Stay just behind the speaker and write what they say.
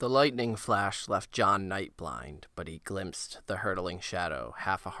The lightning flash left John night blind, but he glimpsed the hurtling shadow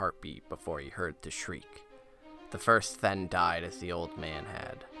half a heartbeat before he heard the shriek. The first then died as the old man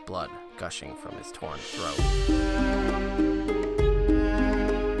had, blood gushing from his torn throat.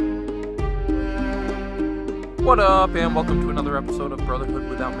 What up, and welcome to another episode of Brotherhood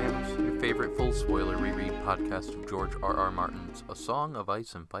Without Manners, your favorite full spoiler reread podcast of George R.R. Martin's A Song of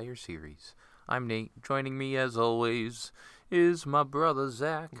Ice and Fire series. I'm Nate. Joining me, as always, is my brother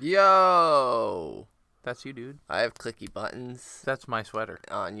Zach. Yo! That's you, dude. I have clicky buttons That's my sweater.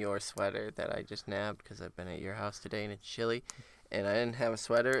 on your sweater that I just nabbed because I've been at your house today and it's chilly. And I didn't have a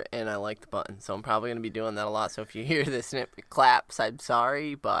sweater, and I like the buttons, so I'm probably going to be doing that a lot. So if you hear this and it claps, I'm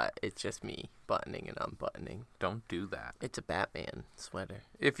sorry, but it's just me buttoning and unbuttoning. Don't do that. It's a Batman sweater.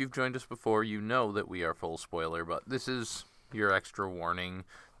 If you've joined us before, you know that we are full spoiler, but this is your extra warning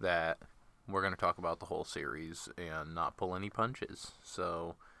that we're going to talk about the whole series and not pull any punches.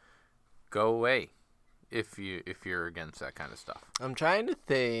 So go away if you're against that kind of stuff. I'm trying to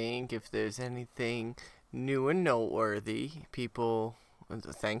think if there's anything new and noteworthy.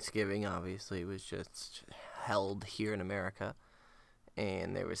 Thanksgiving obviously was just held here in America,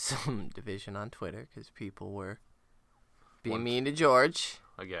 and there was some division on Twitter because people were being mean to George.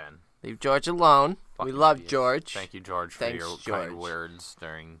 Again. Leave George alone. We love idiots. George. Thank you, George, for your kind words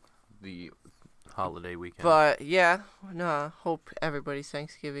during the holiday weekend. But yeah, no, hope everybody's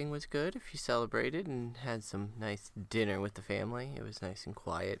Thanksgiving was good. If you celebrated and had some nice dinner with the family, it was nice and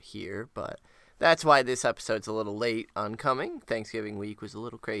quiet here. But that's why this episode's a little late on coming. Thanksgiving week was a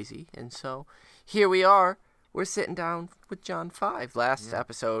little crazy, and so here we are. We're sitting down with John 5. Last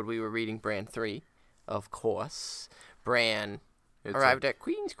episode we were reading Bran 3, of course. Bran arrived at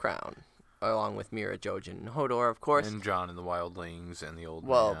Queen's Crown, along with Mira, Jojen, and Hodor, of course. And Jon and the Wildlings and the old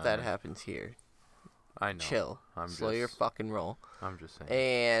Well, man. that happens here. I know. Chill. Slow your fucking roll. I'm just saying.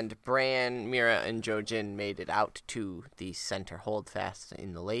 And Bran, Mira, and Jojen made it out to the center holdfast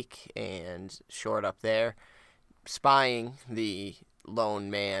in the lake and shored up there, spying the lone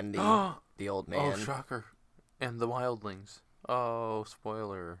man, the old man. Oh, shocker. And the Wildlings. Oh,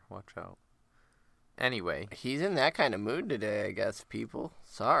 spoiler. Watch out. Anyway. He's in that kind of mood today, I guess, people.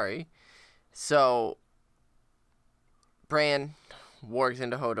 Sorry. So, Bran wargs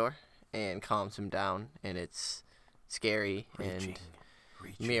into Hodor and calms him down, and it's scary. Reaching.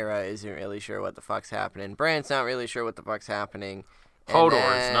 Mira isn't really sure what the fuck's happening. Bran's not really sure what the fuck's happening.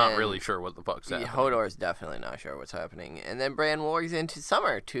 Hodor's not really sure what the fuck's happening. Hodor's definitely not sure what's happening. And then Bran wargs into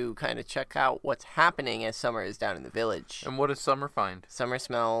Summer to kind of check out what's happening as Summer is down in the village. And what does Summer find? Summer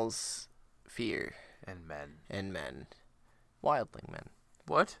smells fear. And men. And men. Wildling men.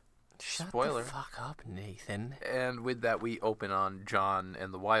 What? Spoiler. Shut the fuck up, Nathan. And with that, we open on Jon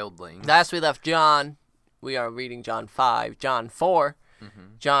and the Wildlings. Last we left Jon, we are reading Jon 5. Jon 4,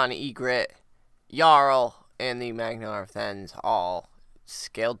 Jon, Ygritte, Jarl, and the Magnar Thens all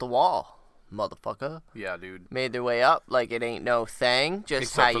scaled the wall, motherfucker. Yeah, dude. Made their way up like it ain't no thing, just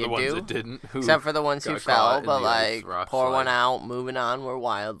Except how you do. Except for the ones that didn't. Except for the ones who fell, but like, pour slide. one out, moving on, we're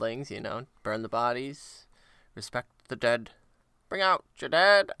wildlings, you know. Burn the bodies, respect the dead. Bring out your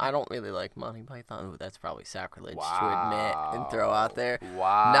dead. I don't really like Monty Python. Ooh, that's probably sacrilege to admit and throw out there.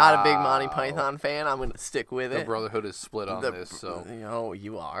 Wow. Not a big Monty Python fan. I'm going to stick with it. The Brotherhood is split on this, so. Oh,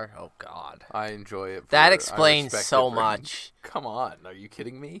 you are? Oh, God. I enjoy it. That explains so much. Come on. Are you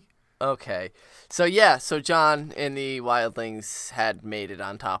kidding me? Okay. So, yeah. So, Jon and the Wildlings had made it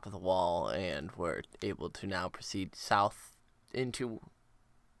on top of the wall and were able to now proceed south into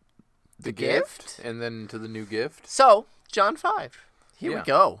the gift. And then to the new gift. So, Jon 5. Here we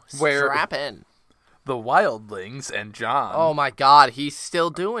go. Strap in. The Wildlings and Jon. Oh my God, he's still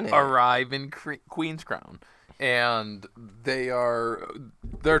doing it. Arrive in Queen's Crown, and they're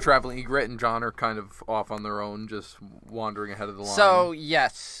traveling. Ygritte and Jon are kind of off on their own, just wandering ahead of the line. So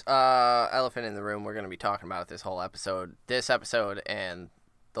yes, elephant in the room. We're going to be talking about this whole episode. This episode and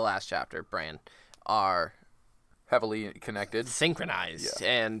the last chapter, Bran, are heavily connected, synchronized,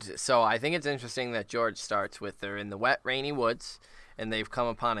 and so I think it's interesting that George starts with they're in the wet, rainy woods, and they've come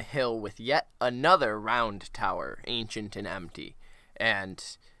upon a hill with yet another round tower, ancient and empty,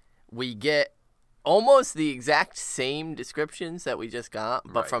 and we get almost the exact same descriptions that we just got,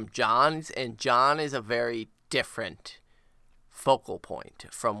 but from Jon's, and Jon is a very different focal point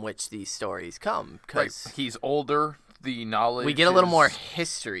from which these stories come, because he's older. The knowledge we get a little more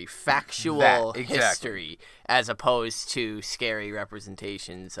history, factual history, as opposed to scary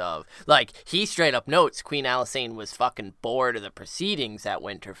representations of, like, he straight up notes Queen Alysanne was fucking bored of the proceedings at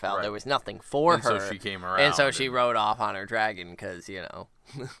Winterfell. There was nothing for her. So she came around. And so she rode off on her dragon because, you know,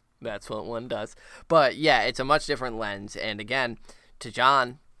 that's what one does. But yeah, it's a much different lens. And again, to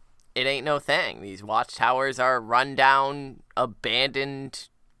Jon, it ain't no thing. These watchtowers are rundown, abandoned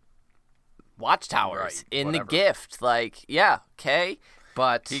watchtowers in whatever. the gift. Like, yeah, okay,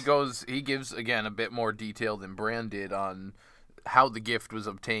 but He gives again a bit more detail than Bran did on how the gift was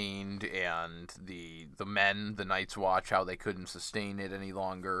obtained and the men, the Night's Watch, how they couldn't sustain it any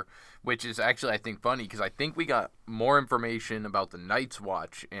longer, which is actually, I think, funny because I think we got more information about the Night's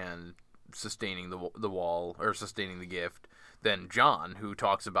Watch and sustaining the wall or sustaining the gift than Jon, who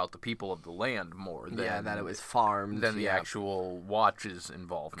talks about the people of the land more than that it was farmed than the actual Watch's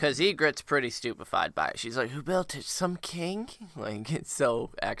involvement. Because Ygritte's pretty stupefied by it. She's like, "Who built it? Some king?" Like, it's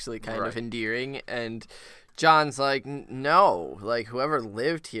so actually kind of endearing. And John's like, "No, like whoever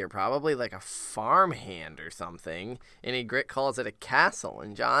lived here, probably like a farmhand or something." And Ygritte calls it a castle.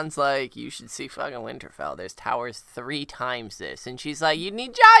 And John's like, "You should see fucking Winterfell. There's towers 3 times this." And she's like, "You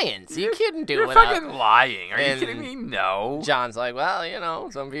need giants. You couldn't do it." You're fucking lying. Are you kidding me? No. John's like,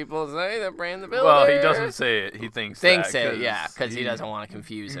 "Well, some people say that Bran the Builder." Well, he doesn't say it. He thinks it, yeah, because he doesn't want to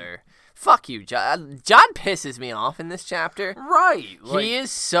confuse her. Fuck you, John. John pisses me off in this chapter. Right. Like, he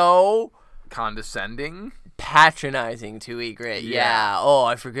is so condescending, patronizing to Ygritte. Yeah. Oh,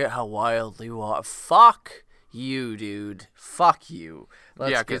 I forget how wildly you are. Fuck you, dude. Fuck you.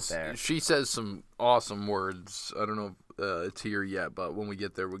 Let's get there. She says some awesome words. I don't know if it's here yet, but when we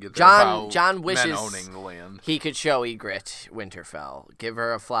get there, we'll get there. John wishes men owning the land. He could show Ygritte Winterfell. Give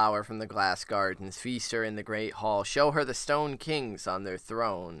her a flower from the glass gardens. Feast her in the great hall. Show her the stone kings on their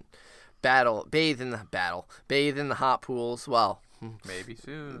throne. Bathe in the hot pools. Well, maybe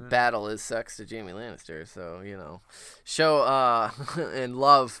soon. Battle is sex to Jaime Lannister, so, show and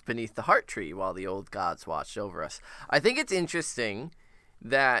love beneath the heart tree while the old gods watched over us. I think it's interesting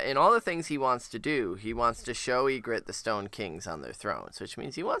that in all the things he wants to do, he wants to show Ygritte the Stone Kings on their thrones, which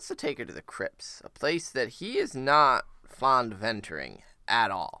means he wants to take her to the crypts, a place that he is not fond of entering at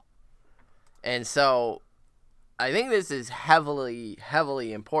all. And so I think this is heavily,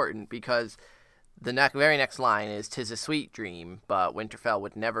 heavily important because the very next line is, "'Tis a sweet dream, but Winterfell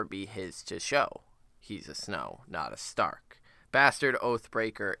would never be his to show. He's a Snow, not a Stark. Bastard,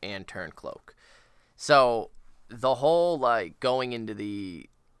 Oathbreaker, and Turncloak." So the whole, going into the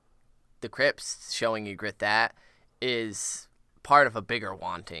crypts, showing Ygritte that, is part of a bigger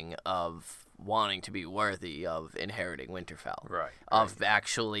wanting to be worthy of inheriting Winterfell. Right. Of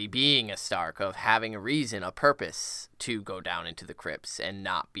actually being a Stark, of having a reason, a purpose to go down into the crypts and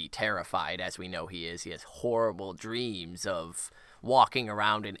not be terrified, as we know he is. He has horrible dreams of walking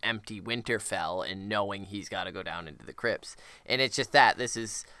around an empty Winterfell and knowing he's got to go down into the crypts. And it's just that this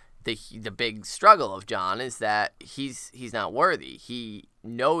is the big struggle of Jon, is that he's not worthy. He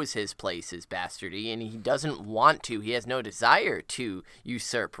knows his place is bastardy, and he doesn't want to. He has no desire to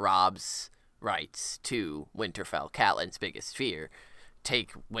usurp Robb's rights to Winterfell, Catelyn's biggest fear.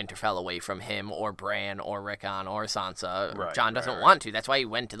 Take Winterfell away from him or Bran or Rickon or Sansa. Right, Jon doesn't want to. That's why he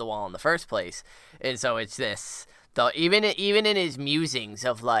went to the Wall in the first place. And so it's this. Even in his musings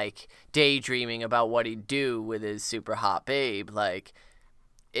of daydreaming about what he'd do with his super hot babe,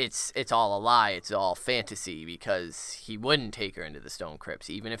 it's all a lie. It's all fantasy, because he wouldn't take her into the Stone Crypts.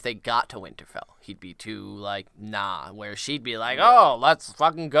 Even if they got to Winterfell, he'd be too nah. Where she'd be like, "Oh, let's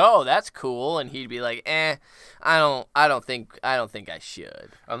fucking go. That's cool," and he'd be like, I don't think I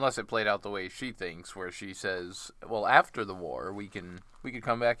should." Unless it played out the way she thinks, where she says, "Well, after the war, we could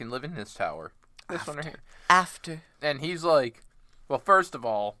come back and live in this tower, this one right here." After, and he's like, "Well, first of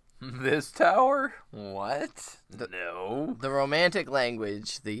all, this tower? What? No." The romantic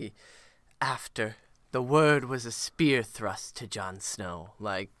language, the after. The word was a spear thrust to Jon Snow.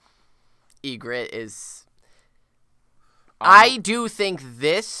 Ygritte is... I do think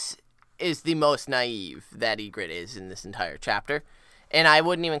this is the most naive that Ygritte is in this entire chapter. And I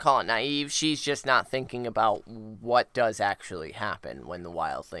wouldn't even call it naive. She's just not thinking about what does actually happen when the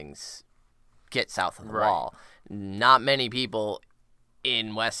wildlings get south of the wall. Not many people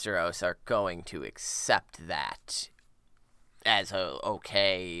in Westeros are going to accept that as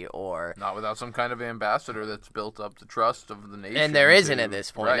okay, or not without some kind of ambassador that's built up the trust of the nation. And there isn't at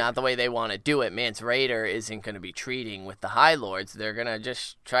this point. Not the way they want to do it. Mance Rayder isn't going to be treating with the High Lords. They're going to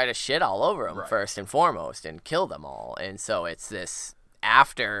just try to shit all over them first and foremost and kill them all. And so it's this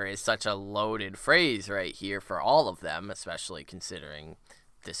after is such a loaded phrase right here for all of them, especially considering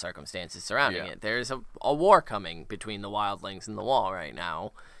the circumstances surrounding it. There's a war coming between the wildlings and the Wall right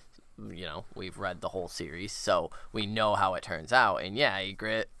now. We've read the whole series, so we know how it turns out. And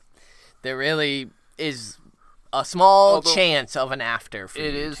Ygritte, there really is a small Although chance of an after for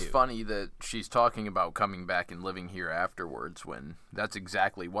It you is two. funny that she's talking about coming back and living here afterwards when that's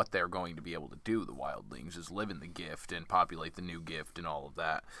exactly what they're going to be able to do, the wildlings, is live in the gift and populate the new gift and all of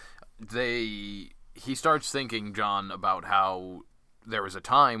that. He starts thinking, John, about how there was a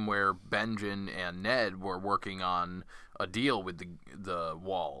time where Benjen and Ned were working on a deal with the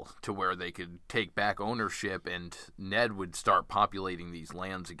wall to where they could take back ownership, and Ned would start populating these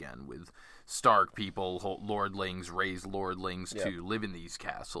lands again with Stark people, lordlings, raised lordlings to live in these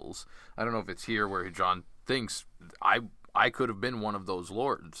castles. I don't know if it's here where John thinks I could have been one of those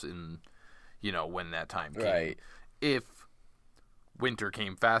lords in, when that time came. Right. If winter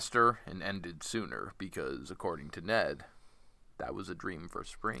came faster and ended sooner, because according to Ned, that was a dream for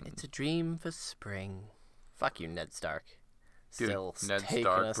spring. It's a dream for spring. Fuck you, Ned Stark. Dude, Still Ned taking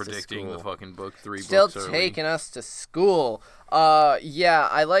Stark us to predicting the school. fucking book 3 Still books early. taking us to school. Yeah,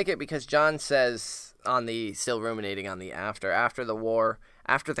 I like it because John says still ruminating on the after the war,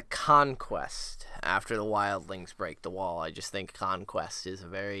 after the conquest, after the wildlings break the wall. I just think conquest is a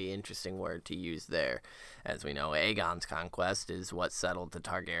very interesting word to use there. As we know, Aegon's conquest is what settled the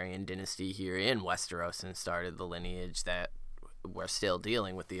Targaryen dynasty here in Westeros and started the lineage that we're still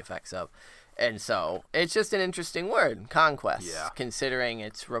dealing with the effects of. And so, it's just an interesting word, conquest, considering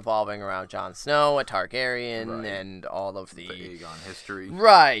it's revolving around Jon Snow, a Targaryen, and all of the Aegon history.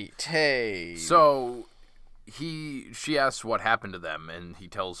 Right, hey. So, she asks what happened to them, and he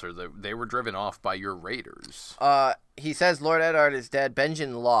tells her that they were driven off by your raiders. He says Lord Eddard is dead,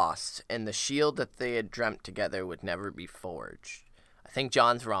 Benjen lost, and the shield that they had dreamt together would never be forged. I think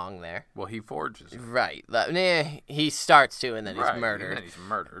John's wrong there. Well, he forges it. Right. He starts to, and then he's murdered. And then he's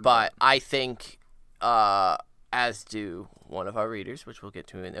murdered. But I think, as do one of our readers, which we'll get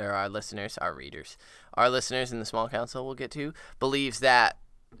to, or our listeners in the small council we'll get to, believes that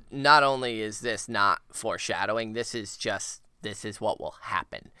not only is this not foreshadowing, this is what will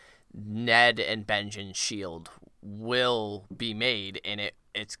happen. Ned and Benjen's shield will be made, and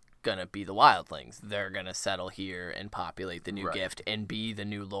it's gonna be the wildlings. They're gonna settle here and populate the new gift and be the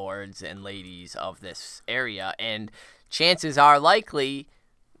new lords and ladies of this area, and chances are likely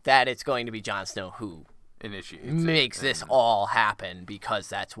that it's going to be Jon Snow who makes this all happen, because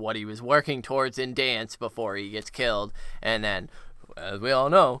that's what he was working towards in Dance before he gets killed. And then, as we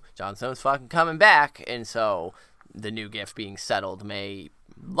all know, Jon Snow's fucking coming back, and so the new gift being settled may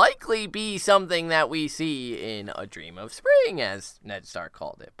likely be something that we see in A Dream of Spring, as Ned Stark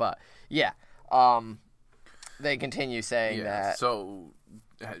called it. But yeah, they continue saying that. So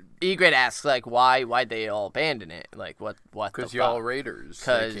Ygritte asks, like, why'd they all abandon it? Like, what? Because y'all raiders.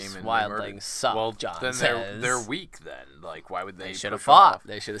 Because wildlings suck. Well, John then says they're weak. Then, like, why would they? They should have push fought. off?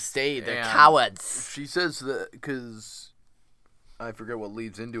 They should have stayed. They're And cowards. She says that because I forget what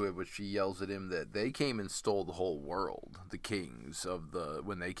leads into it, but she yells at him that they came and stole the whole world. The kings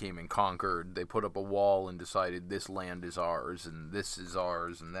when they came and conquered, they put up a wall and decided this land is ours, and this is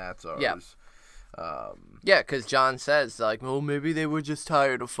ours, and that's ours. Yeah, because John says, like, well, maybe they were just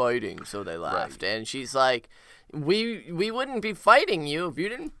tired of fighting, so they left. And she's like, we wouldn't be fighting you if you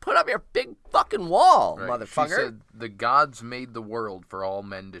didn't put up your big fucking wall, motherfucker. She said, the gods made the world for all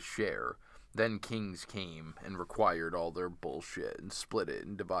men to share. Then kings came and required all their bullshit and split it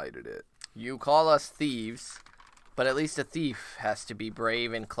and divided it. You call us thieves, but at least a thief has to be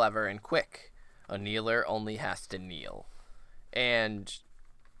brave and clever and quick. A kneeler only has to kneel. And,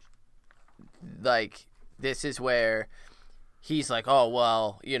 like, this is where he's like, oh,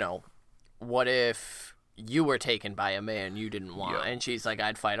 well, what if you were taken by a man you didn't want? Yeah. And she's like,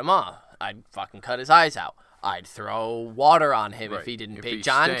 I'd fight him off. I'd fucking cut his eyes out. I'd throw water on him if he didn't pay.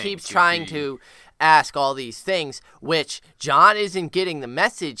 John keeps trying to ask all these things, which John isn't getting the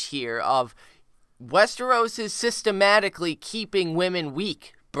message here of Westeros is systematically keeping women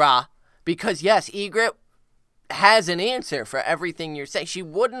weak, brah. Because, yes, Ygritte has an answer for everything you're saying. She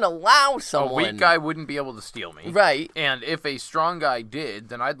wouldn't allow someone... A weak guy wouldn't be able to steal me. Right. And if a strong guy did,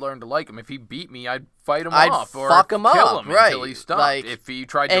 then I'd learn to like him. If he beat me, I'd fight him I'd off or fuck him kill up, him right. until he stopped. Like, if he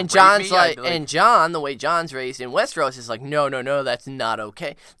tried to and rape John's me, like, I'd and John, the way John's raised in Westeros, is like, no, that's not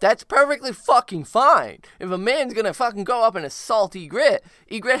okay. That's perfectly fucking fine. If a man's gonna fucking go up and assault Ygritte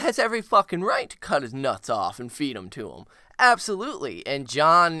has every fucking right to cut his nuts off and feed them to him. Absolutely. And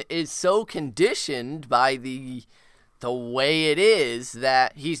John is so conditioned by the way it is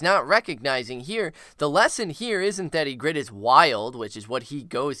that he's not recognizing here. The lesson here isn't that Ygritte is wild, which is what he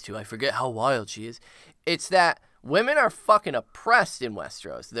goes to. I forget how wild she is. It's that women are fucking oppressed in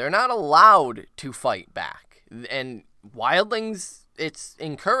Westeros. They're not allowed to fight back. And wildlings, it's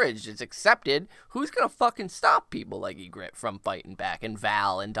encouraged, it's accepted. Who's gonna fucking stop people like Ygritte from fighting back? And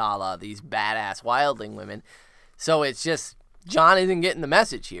Val and Dala, these badass wildling women, So it's just, Jon isn't getting the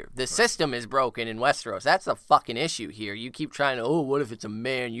message here. The system is broken in Westeros. That's the fucking issue here. You keep trying to, what if it's a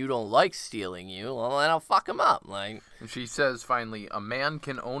man you don't like stealing you? Well, then I'll fuck him up. Like, And she says finally, a man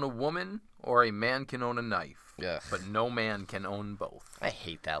can own a woman or a man can own a knife. Yeah. But no man can own both. I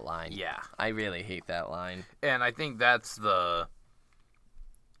hate that line. Yeah. I really hate that line. And I think that's the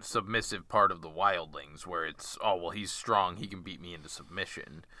submissive part of the wildlings, where it's, he's strong, he can beat me into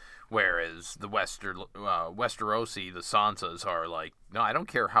submission. Whereas the Westerosi, the Sansas, are like, no, I don't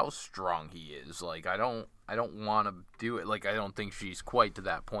care how strong he is. Like, I don't want to do it. Like, I don't think she's quite to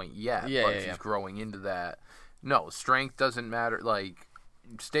that point yet. She's growing into that. No, strength doesn't matter. Like,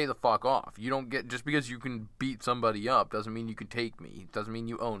 stay the fuck off. You don't get, just because you can beat somebody up doesn't mean you can take me. Doesn't mean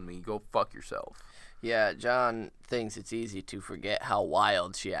you own me. Go fuck yourself. Yeah, Jon thinks it's easy to forget how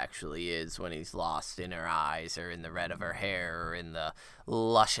wild she actually is when he's lost in her eyes or in the red of her hair or in the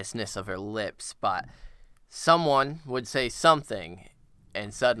lusciousness of her lips. But someone would say something,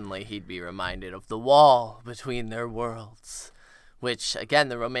 and suddenly he'd be reminded of the wall between their worlds. Which, again,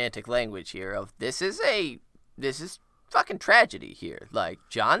 the romantic language here of this is fucking tragedy here. Like,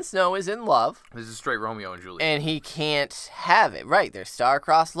 Jon Snow is in love. This is straight Romeo and Juliet. And he can't have it. Right, they're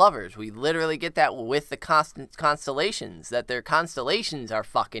star-crossed lovers. We literally get that with the constellations, that their constellations are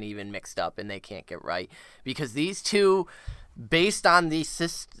fucking even mixed up and they can't get right. Because these two, based on these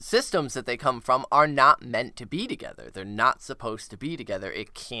systems that they come from, are not meant to be together. They're not supposed to be together.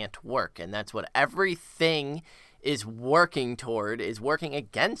 It can't work. And that's what everything is working toward, is working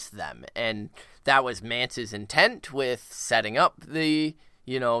against them. And that was Mance's intent with setting up the,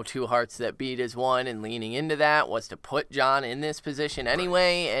 two hearts that beat as one, and leaning into that was to put Jon in this position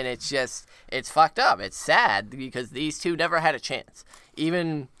anyway. Right. And it's fucked up. It's sad because these two never had a chance.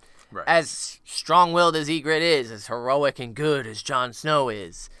 Even as strong-willed as Ygritte is, as heroic and good as Jon Snow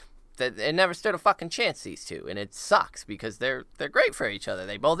is, that it never stood a fucking chance, these two, and it sucks because they're great for each other.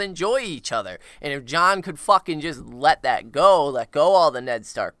 They both enjoy each other, and if Jon could fucking just let go all the Ned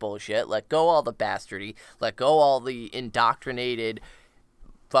Stark bullshit, let go all the bastardy, let go all the indoctrinated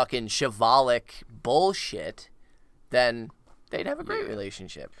fucking chivalric bullshit, then they'd have a great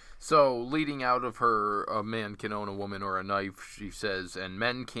relationship. So, leading out of her, a man can own a woman or a knife, she says, and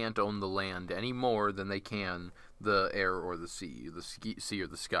men can't own the land any more than they can the air or the sea or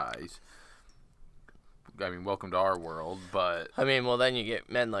the skies. I mean, welcome to our world, but... I mean, well, then you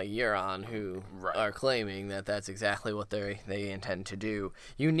get men like Euron who are claiming that that's exactly what they intend to do.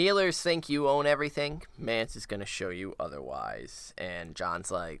 You kneelers think you own everything. Mance is going to show you otherwise. And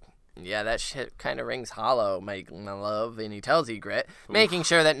Jon's like, yeah, that shit kind of rings hollow, my love. And he tells Ygritte, making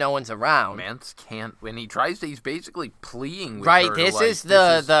sure that no one's around. Mance can't... When he tries to, he's basically pleading with Right, her. this is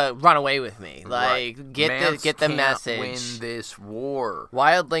the run away with me. Like, get the message. Win this war.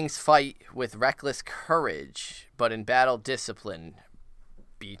 Wildlings fight with reckless courage, but in battle discipline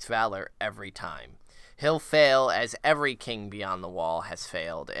beats valor every time. He'll fail as every king beyond the wall has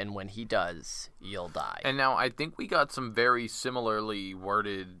failed, and when he does, you'll die. And now I think we got some very similarly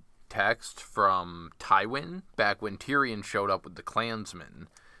worded text from Tywin back when Tyrion showed up with the clansmen,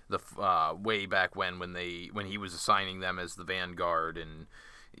 way back when he was assigning them as the vanguard, and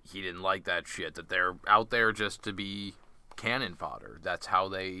he didn't like that shit, that they're out there just to be cannon fodder. That's how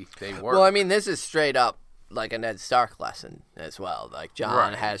they work. Well, I mean, this is straight up like a Ned Stark lesson as well. Like,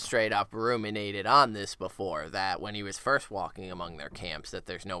 Jon has straight up ruminated on this before, that when he was first walking among their camps, that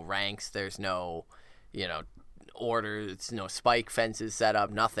there's no ranks, there's no, orders, no spike fences set up,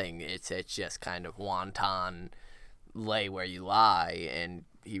 nothing. It's just kind of wanton lay where you lie. And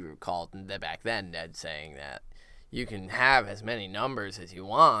he recalled that back then Ned saying that you can have as many numbers as you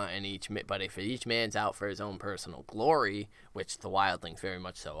want, but if each man's out for his own personal glory, which the wildlings very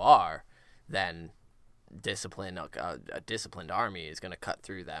much so are, then a disciplined army is going to cut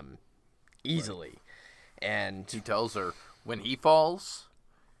through them easily. Right. And he tells her, when he falls,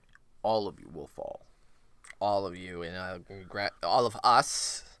 all of you will fall. All of you, and all of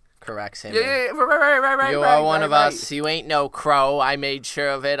us, corrects him. Yeah, right. You are one of us. You ain't no crow. I made sure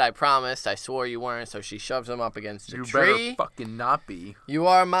of it. I promised. I swore you weren't. So she shoves him up against a tree. You better fucking not be. You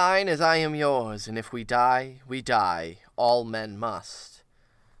are mine as I am yours, and if we die, we die. All men must.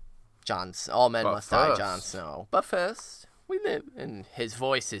 All men must die, Jon Snow. But first, we live. And his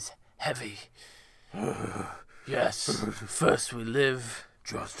voice is heavy. Yes, first we live.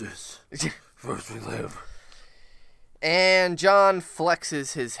 Justice. First we live. And Jon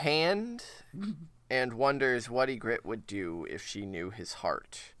flexes his hand and wonders what Ygritte would do if she knew his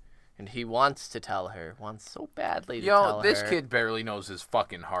heart. And he wants to tell her, wants so badly to tell her. This kid barely knows his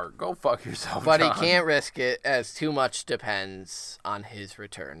fucking heart. Go fuck yourself, But Jon. he can't risk it, as too much depends on his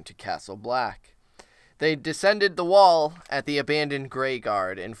return to Castle Black. They descended the wall at the abandoned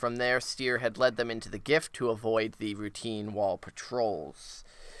Greyguard, and from there Styr had led them into the Gift to avoid the routine wall patrols.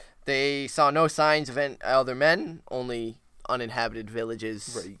 They saw no signs of other men, only uninhabited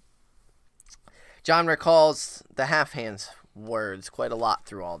villages. Right. Jon recalls the Half-Hand's words quite a lot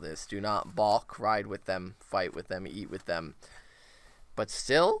through all this. Do not balk, ride with them, fight with them, eat with them. But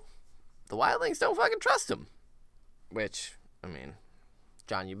still, the wildlings don't fucking trust him. Which, I mean,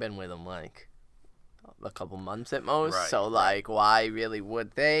 Jon, you've been with them, like, a couple months at most. Right. So, like, why really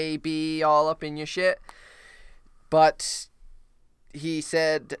would they be all up in your shit? But he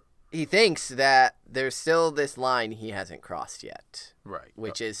said he thinks that there's still this line he hasn't crossed yet. Right.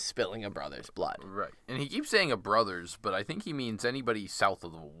 Which is spilling a brother's blood. Right. And he keeps saying a brother's, but I think he means anybody south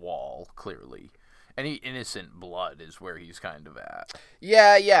of the wall, clearly. Any innocent blood is where he's kind of at.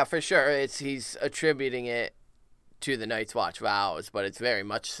 Yeah, for sure. He's attributing it to the Night's Watch vows, but it's very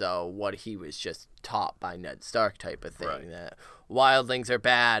much so what he was just taught by Ned Stark type of thing. Right. That wildlings are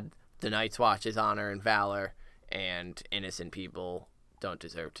bad, the Night's Watch is honor and valor, and innocent people don't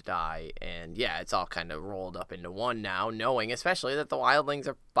deserve to die. And yeah, it's all kind of rolled up into one now, knowing especially that the wildlings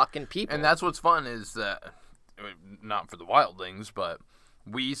are fucking people. And that's what's fun is that, not for the wildlings, but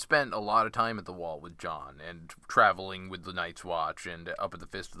we spent a lot of time at the wall with Jon and traveling with the Night's Watch and up at the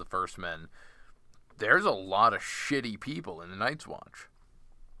Fist of the First Men. There's a lot of shitty people in the Night's Watch.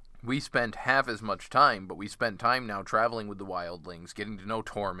 We spent half as much time, but we spent time now traveling with the wildlings, getting to know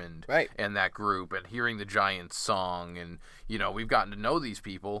Tormund Right. and that group, and hearing the Giants' song, and, we've gotten to know these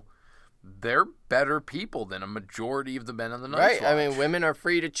people. They're better people than a majority of the men on the Night's Right. Watch. I mean, women are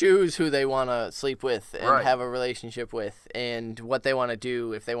free to choose who they want to sleep with and Right. have a relationship with and what they want to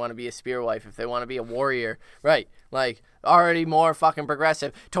do, if they want to be a spear wife, if they want to be a warrior. Right. Like, already more fucking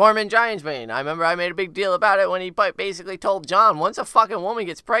progressive. Tormund Giantsbane. I remember I made a big deal about it when he basically told Jon, once a fucking woman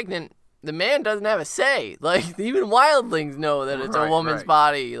gets pregnant, the man doesn't have a say. Like, even wildlings know that it's a woman's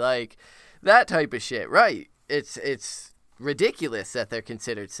body. Like, that type of shit. Right. It's ridiculous that they're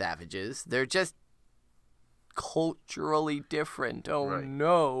considered savages. They're just culturally different. Oh, Right.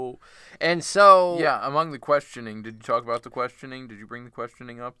 no. And so... Yeah, among the questioning, did you talk about the questioning? Did you bring the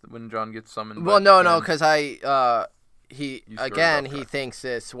questioning up when Jon gets summoned? Well, by no, Ben? because he thinks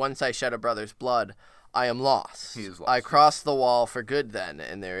this, once I shed a brother's blood, I am lost. He is lost, I yes. cross the wall for good then,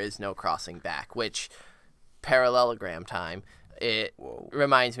 and there is no crossing back, which, parallelogram time, it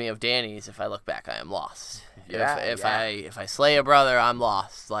reminds me of Dany's, if I look back, I am lost. Yeah, if I slay a brother, I'm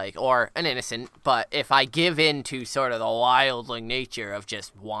lost, or an innocent, but if I give in to sort of the wildling nature of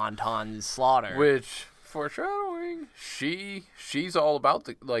just wanton slaughter. Which, foreshadowing, she's all about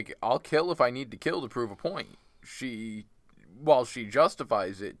I'll kill if I need to kill to prove a point. While she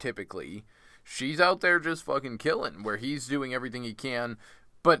justifies it typically, she's out there just fucking killing, where he's doing everything he can,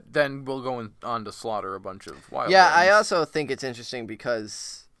 but then we'll go on to slaughter a bunch of wildlings. Yeah, I also think it's interesting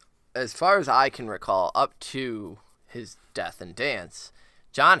because, as far as I can recall, up to his death and dance,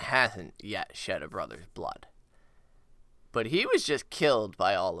 Jon hasn't yet shed a brother's blood. But he was just killed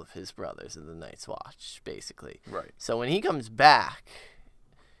by all of his brothers in the Night's Watch, basically. Right. So when he comes back,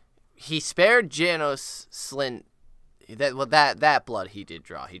 he spared Janos Slynt. That blood he did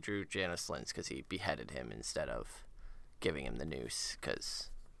draw. He drew Janos Slynt because he beheaded him instead of giving him the noose because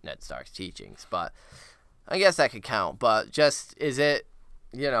Ned Stark's teachings. But I guess that could count. But just, is it,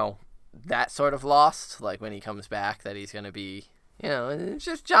 that sort of lost? Like when he comes back that he's going to be, it's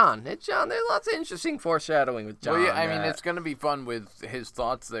just Jon. It's Jon. There's lots of interesting foreshadowing with Jon. Well, yeah, I mean, it's going to be fun with his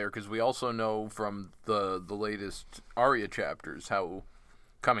thoughts there, because we also know from the latest Arya chapters how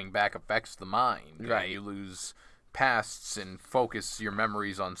coming back affects the mind. Right. You lose pasts and focus your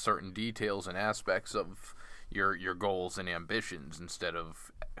memories on certain details and aspects of your goals and ambitions instead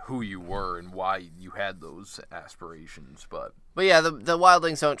of who you were and why you had those aspirations. But yeah, the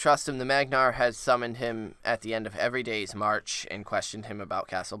wildlings don't trust him. The Magnar has summoned him at the end of every day's march and questioned him about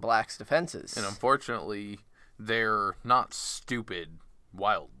Castle Black's defenses. And unfortunately, they're not stupid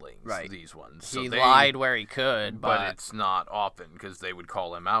wildlings, right. These ones. He lied where he could, but it's not often, because they would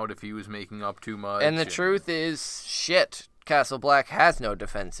call him out if he was making up too much. And the truth is, shit, Castle Black has no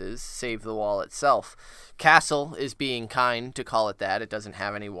defenses, save the wall itself. Castle is being kind to call it that. It doesn't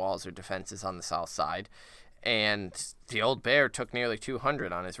have any walls or defenses on the south side. And the old bear took nearly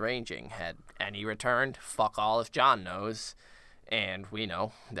 200 on his ranging. Had any returned? Fuck all if Jon knows. And we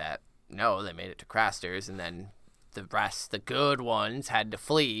know that, no, they made it to Craster's, and then the rest, the good ones, had to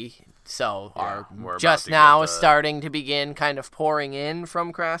flee. So we're just about to now get starting to begin kind of pouring in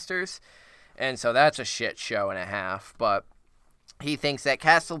from Craster's. And so that's a shit show and a half. But he thinks that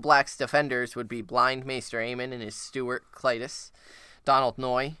Castle Black's defenders would be Blind Maester Aemon and his steward Cleitus, Donald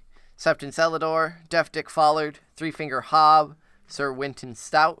Noy, Septon Celador, Deaf Dick Follard, Three Finger Hob, Sir Winton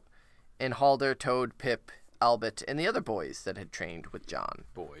Stout, and Halder, Toad, Pip, Albert, and the other boys that had trained with John.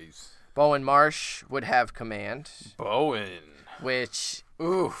 Boys. Bowen Marsh would have command. Bowen. Which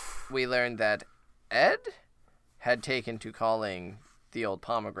Oof. we learned that Ed had taken to calling the old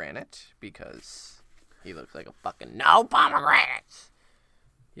pomegranate because he looked like a fucking no pomegranates.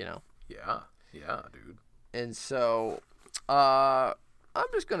 You know? Yeah, dude. And so, I'm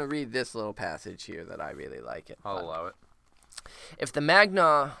just going to read this little passage here that I really like it. I'll allow it. If the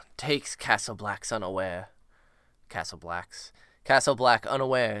Magna takes Castle Black unawares,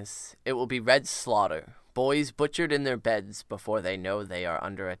 it will be red slaughter, boys butchered in their beds before they know they are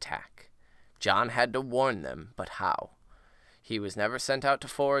under attack. John had to warn them, but how? He was never sent out to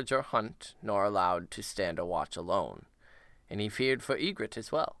forage or hunt, nor allowed to stand a watch alone. And he feared for Ygritte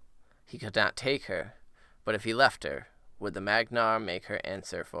as well. He could not take her, but if he left her, would the Magnar make her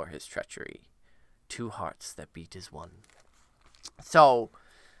answer for his treachery? 2 hearts that beat as one. So,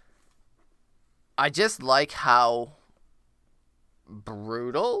 I just like how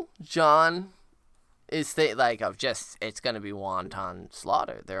brutal John is. It's going to be wanton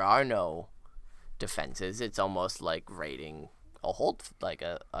slaughter. There are no defenses. It's almost like raiding a whole, like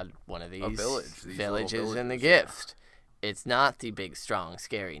one of these villages in the Gift. It's not the big, strong,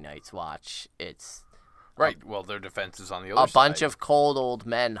 scary Night's Watch. It's right. Well, their defense is on the other side. A bunch of cold old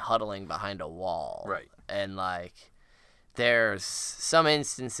men huddling behind a wall. Right. And there's some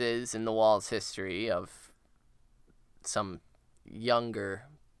instances in the Wall's history of some younger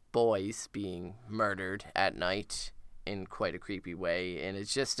boys being murdered at night in quite a creepy way, and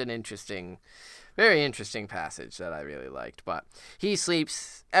it's just an very interesting passage that I really liked. But he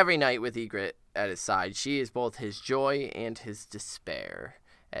sleeps every night with Ygritte at his side. She is both his joy and his despair,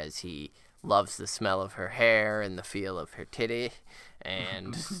 as he loves the smell of her hair and the feel of her titty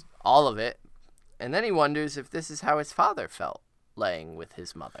and all of it. And then he wonders if this is how his father felt, laying with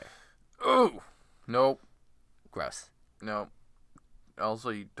his mother. Ooh! Nope. Gross. No.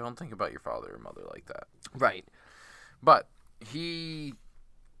 Also, you don't think about your father or mother like that. Right. But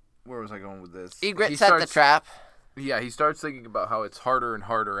where was I going with this? Ygritte set the trap. Yeah, he starts thinking about how it's harder and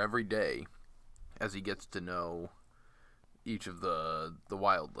harder every day as he gets to know each of the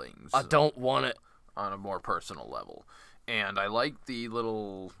wildlings. I don't want it. On a more personal level. And I like he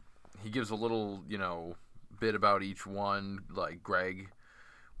gives a little, bit about each one. Like, Greg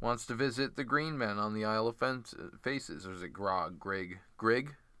wants to visit the green men on the Isle of Faces. Or is it Grog? Grig?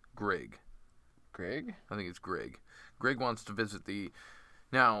 Grig? Grig. Grig? I think it's Grig. Grig wants to visit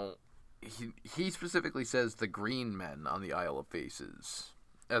Now, he specifically says the green men on the Isle of Faces,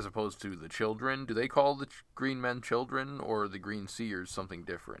 as opposed to the children. Do they call the green men children, or the green seers something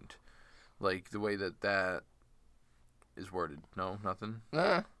different? Like, the way that is worded. No? Nothing?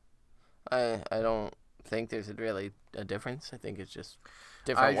 Nah. I don't think there's really a difference. I think it's just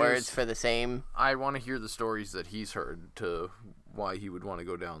different words for the same. I want to hear the stories that he's heard to why he would want to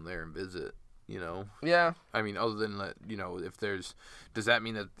go down there and visit. Yeah. I mean, other than that, does that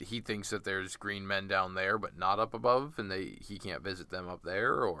mean that he thinks that there's green men down there but not up above, and he can't visit them up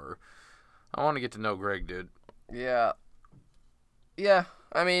there? Or I want to get to know Greg, dude. Yeah. Yeah.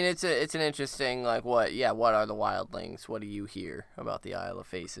 I mean, it's an interesting, what are the wildlings? What do you hear about the Isle of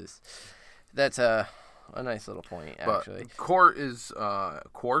Faces? That's a nice little point, actually. But Court is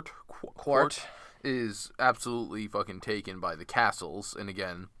Court is absolutely fucking taken by the castles, and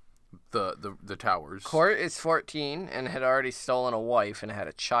again, the towers. Court is 14 and had already stolen a wife and had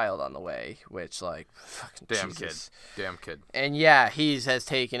a child on the way, which, fucking Jesus. Damn kid. And yeah, has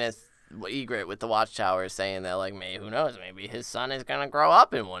taken as Ygritte with the watchtower, saying that, who knows, maybe his son is gonna grow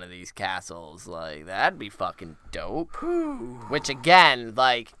up in one of these castles. That'd be fucking dope. Which, again,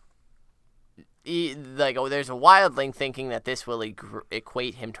 there's a wildling thinking that this will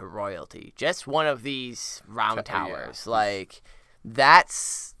equate him to royalty. Just one of these round towers. Yeah.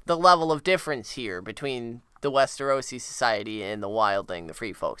 That's the level of difference here between the Westerosi society and the wildling, the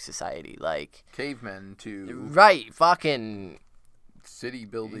free folk society. Cavemen to... Right, fucking... city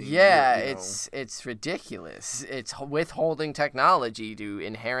building. Yeah, it's ridiculous. It's withholding technology to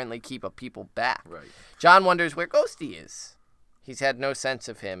inherently keep a people back. Right. John wonders where Ghosty is. He's had no sense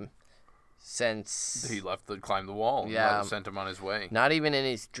of him since... He climbed the wall. Yeah. And sent him on his way. Not even in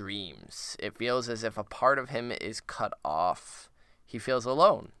his dreams. It feels as if a part of him is cut off. He feels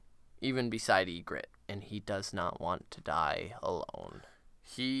alone, even beside Ygritte, and he does not want to die alone.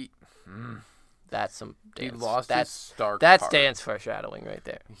 That's some dance. He lost his Stark That's part. dance foreshadowing right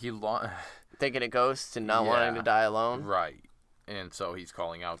there. Thinking of Ghost and not wanting to die alone. Right. And so he's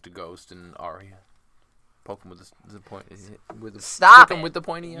calling out to Ghost and Arya. Poke him with the point. Stop Stick him it. with the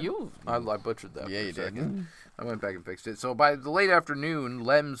pointy end. I butchered that. Yeah, for a you did. second. I went back and fixed it. So by the late afternoon,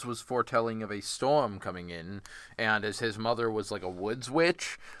 Lems was foretelling of a storm coming in, and as his mother was like a woods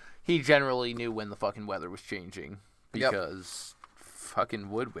witch, he generally knew when the fucking weather was changing because fucking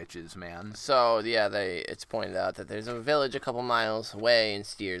wood witches, man. So, yeah, it's pointed out that there's a village a couple miles away, and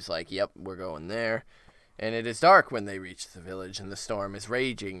Steer's like, yep, we're going there. And it is dark when they reach the village, and the storm is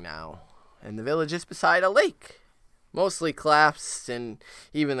raging now. And the village is beside a lake, mostly collapsed, and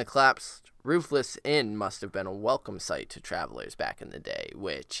even the collapsed roofless inn must have been a welcome sight to travelers back in the day,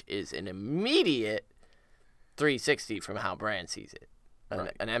 which is an immediate 360 from how Bran sees it.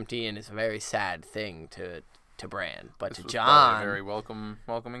 An empty inn is a very sad thing to Bran, but This to was Jon, probably a very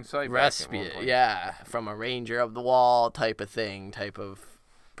welcoming sight. respite, yeah, from a ranger of the wall type of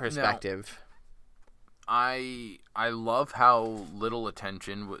perspective. I love how little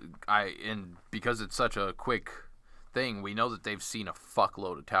attention and because it's such a quick thing, we know that they've seen a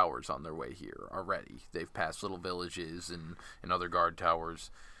fuckload of towers on their way here already. They've passed little villages and other guard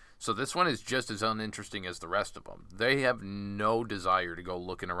towers. So this one is just as uninteresting as the rest of them. They have no desire to go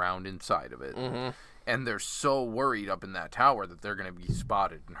looking around inside of it. Mm-hmm. And they're so worried up in that tower that they're going to be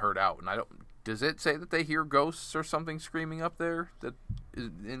spotted and heard out. And does it say that they hear ghosts or something screaming up there that is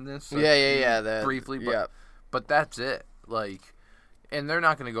in this? Yeah. Briefly, but that's it. Like, and they're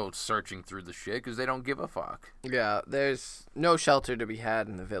not going to go searching through the shit because they don't give a fuck. Yeah, there's no shelter to be had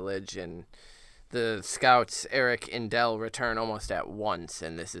in the village, and the scouts, Eric and Dell, return almost at once,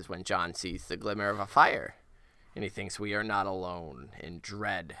 and this is when Jon sees the glimmer of a fire. And he thinks we are not alone, and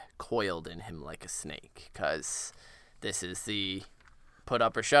dread coiled in him like a snake, because this is the put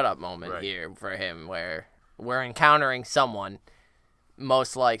up or shut up moment here for him, where we're encountering someone,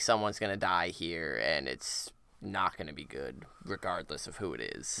 most like someone's going to die here, and it's not going to be good, regardless of who it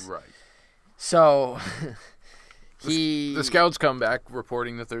is. Right. So, The scouts come back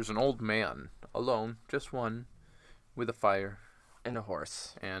reporting that there's an old man, alone, just one, with a fire. And a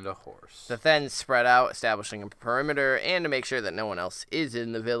horse. The Thenns spread out, establishing a perimeter, and to make sure that no one else is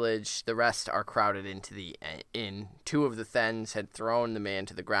in the village, the rest are crowded into the inn. Two of the Thenns had thrown the man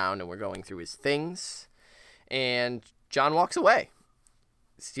to the ground and were going through his things. And Jon walks away.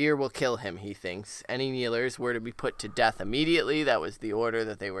 Styr will kill him, he thinks. Any kneelers were to be put to death immediately. That was the order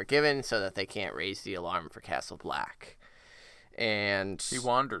that they were given, so that they can't raise the alarm for Castle Black. And he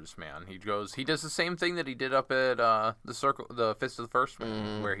wanders, man. He does the same thing that he did up at the Fist of the First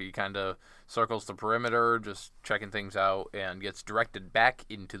Man, where he kind of circles the perimeter, just checking things out, and gets directed back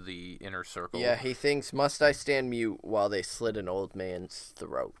into the inner circle. Yeah, he thinks, must I stand mute while they slit an old man's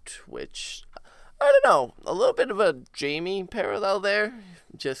throat? Which, I don't know, a little bit of a Jaime parallel there.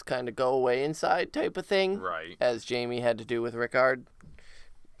 Just kind of go away inside type of thing. Right. As Jaime had to do with Rickard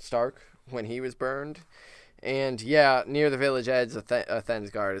Stark when he was burned. And, yeah, near the village edge, a Thenns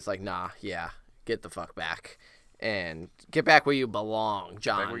guard is like, nah, get the fuck back. And get back where you belong,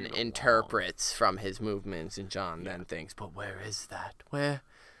 Jon interprets from his movements. And Jon then thinks, but where is that? Where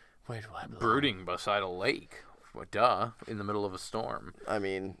do I belong? Brooding beside a lake. Well, duh, in the middle of a storm. I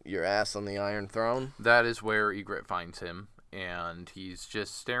mean, your ass on the Iron Throne? That is where Ygritte finds him. And he's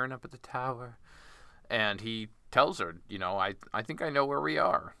just staring up at the tower. And he tells her, I think I know where we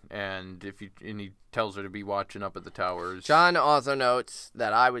are. And he tells her to be watching up at the towers. Jon also notes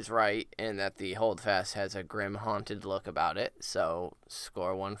that I was right and that the Holdfast has a grim, haunted look about it. So,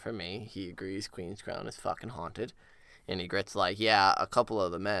 score one for me. He agrees Queen's Crown is fucking haunted. And Ygritte's like, yeah, a couple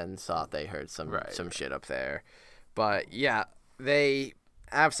of the men thought they heard some shit up there. But, yeah, they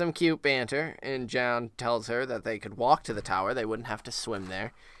have some cute banter. And Jon tells her that they could walk to the tower. They wouldn't have to swim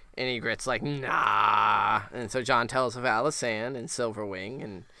there. And Ygritte's like, nah. And so Jon tells of Alysanne and Silverwing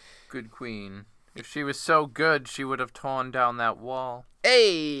and... Good queen. If she was so good, she would have torn down that wall.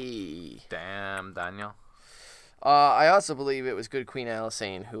 Hey! Damn, Daniel. I also believe it was good Queen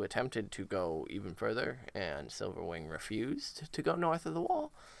Alysanne who attempted to go even further, and Silverwing refused to go north of the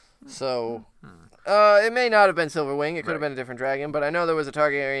wall. So, it may not have been Silverwing. It could have been a different dragon, but I know there was a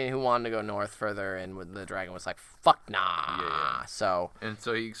Targaryen who wanted to go north further, and the dragon was like, fuck nah. Yeah. So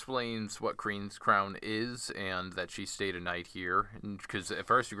he explains what Queen's Crown is, and that she stayed a night here. Because at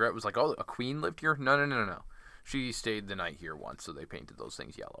first Ygritte was like, oh, a queen lived here? No. She stayed the night here once, so they painted those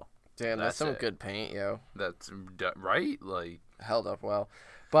things yellow. Damn, that's some good paint, yo. That's right? Like, held up well.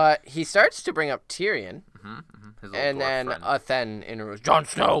 But he starts to bring up Tyrion, and then friend. a Thenn interrupts, Jon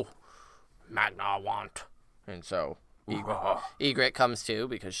Snow, Magna want. And so Ygritte comes too,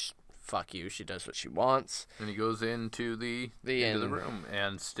 because fuck you, she does what she wants. And he goes into the room,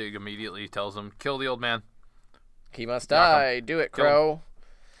 and Stig immediately tells him, kill the old man. He must die. Do it, Crow.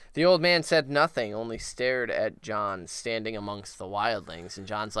 The old man said nothing, only stared at John standing amongst the wildlings. And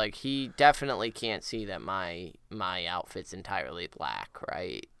John's like, he definitely can't see that my outfit's entirely black,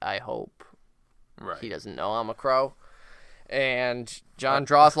 right? I hope he doesn't know I'm a crow. And John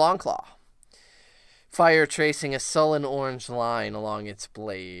draws Longclaw. Fire tracing a sullen orange line along its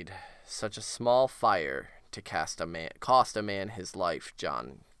blade. Such a small fire to cost a man his life,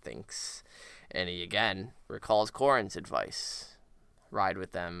 John thinks. And he again recalls Corrin's advice. Ride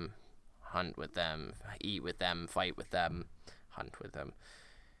with them, hunt with them, eat with them, fight with them, hunt with them.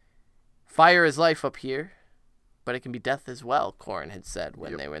 Fire is life up here, but it can be death as well, Corrin had said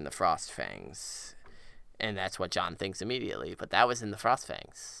when they were in the Frostfangs. And that's what John thinks immediately, but that was in the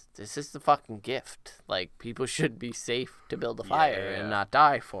Frostfangs. This is the fucking gift. Like, people should be safe to build a fire and not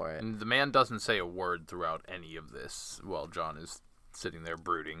die for it. And the man doesn't say a word throughout any of this while John is sitting there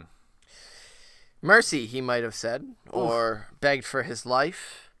brooding. Mercy, he might have said, or begged for his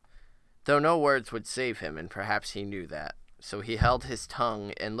life, though no words would save him, and perhaps he knew that. So he held his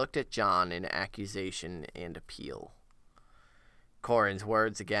tongue and looked at John in accusation and appeal. Corrin's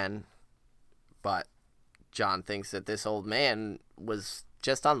words again, but John thinks that this old man was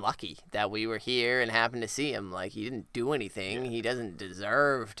just unlucky that we were here and happened to see him. Like, he didn't do anything. He doesn't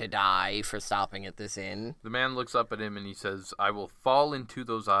deserve to die for stopping at this inn. The man looks up at him and he says, I will fall into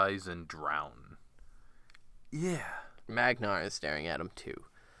those eyes and drown. Yeah. Magnar is staring at him, too.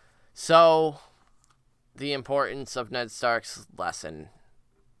 So, the importance of Ned Stark's lesson.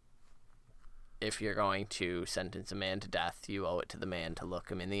 If you're going to sentence a man to death, you owe it to the man to look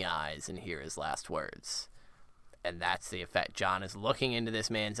him in the eyes and hear his last words. And that's the effect. John is looking into this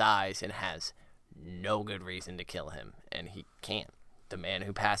man's eyes and has no good reason to kill him. And he can't. The man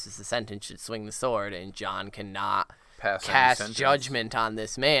who passes the sentence should swing the sword, and John cannot cast judgment on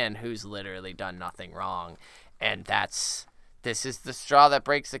this man who's literally done nothing wrong. And this is the straw that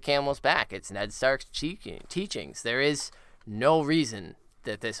breaks the camel's back. It's Ned Stark's teachings. There is no reason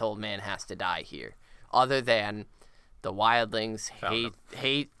that this old man has to die here, other than the wildlings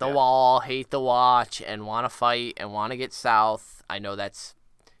hate the wall, hate the watch, and want to fight and want to get south. I know that's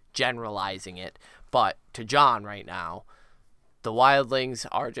generalizing it, but to John right now, the wildlings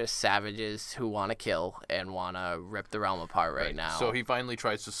are just savages who want to kill and want to rip the realm apart right now. So he finally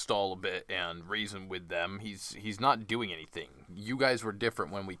tries to stall a bit and reason with them. He's not doing anything. You guys were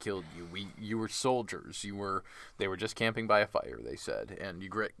different when we killed you. You were soldiers. They were just camping by a fire, they said. And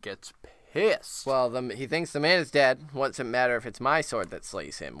Ygritte gets pissed. Well, he thinks the man is dead. What's it matter if it's my sword that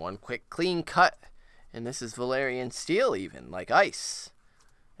slays him? One quick, clean cut. And this is Valyrian steel even, like ice.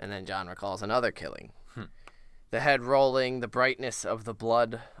 And then John recalls another killing. The head rolling, the brightness of the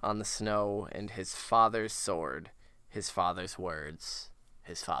blood on the snow, and his father's sword, his father's words,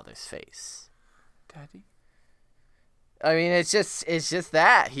 his father's face. Daddy? I mean, it's just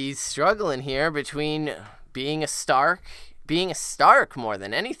that. He's struggling here between being a Stark more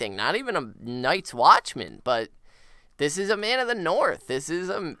than anything, not even a Night's Watchman, but this is a man of the North. This is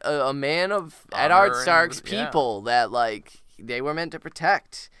a man of Eddard Stark's people that, like, they were meant to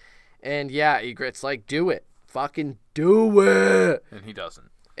protect. And yeah, Ygritte's like, do it. Fucking do it. And he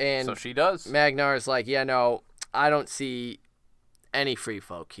doesn't. And so she does. Magnar's like, yeah, no, I don't see any free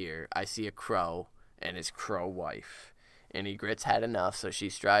folk here. I see a crow and his crow wife. And Ygritte's had enough, so she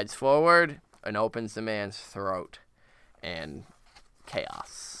strides forward and opens the man's throat. And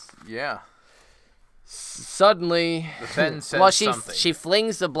chaos. Yeah. Suddenly, the Fen says something. She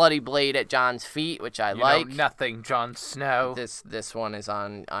flings the bloody blade at Jon's feet, which I like. You know nothing, Jon Snow. This one is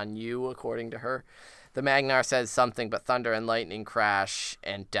on you, according to her. The Magnar says something, but thunder and lightning crash,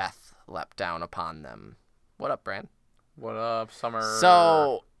 and death leapt down upon them. What up, Bran? What up, Summer?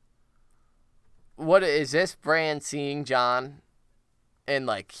 So, what is this? Bran seeing Jon and,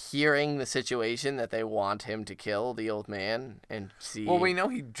 like, hearing the situation that they want him to kill the old man and see... Well, we know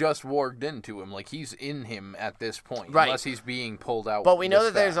he just warged into him. Like, he's in him at this point. Right. Unless he's being pulled out. But we know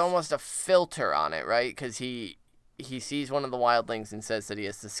that there's almost a filter on it, right? Because he sees one of the wildlings and says that he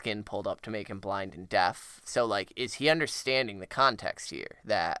has the skin pulled up to make him blind and deaf. So, like, is he understanding the context here?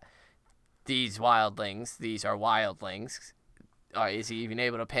 That these wildlings, these are wildlings. Is he even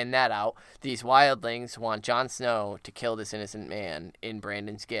able to pin that out? These wildlings want Jon Snow to kill this innocent man in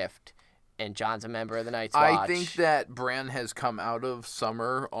Brandon's gift, and Jon's a member of the Night's Watch. I think that Bran has come out of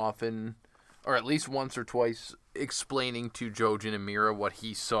Summer often, or at least once or twice, explaining to Jojen and Mira what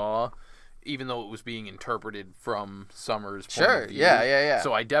he saw, even though it was being interpreted from Summer's point of view. Yeah.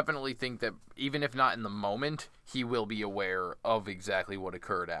 So I definitely think that even if not in the moment, he will be aware of exactly what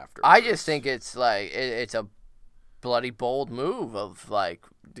occurred after. I just think it's like it's a bloody bold move of, like,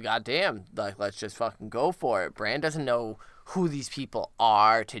 goddamn, like, let's just fucking go for it. Bran doesn't know who these people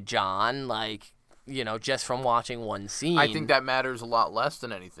are to Jon, like, you know, just from watching one scene. I think that matters a lot less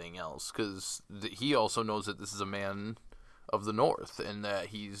than anything else, because he also knows that this is a man of the North, and that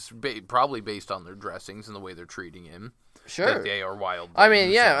he's probably based on their dressings and the way they're treating him. Sure. That they are wild. I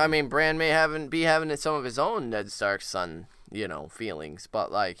mean, yeah, I mean, Bran may be having some of his own Ned Stark's son, you know, feelings.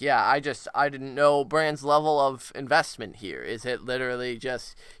 But, like, yeah, I didn't know Bran's level of investment here. Is it literally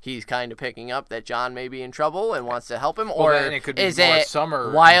just he's kind of picking up that Jon may be in trouble and wants to help him? Or then it could be is more it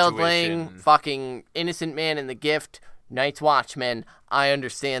Summer wildling, intuition. fucking innocent man in the gift, Night's Watchman? I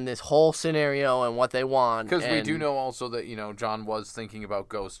understand this whole scenario and what they want. Because we do know also that, you know, Jon was thinking about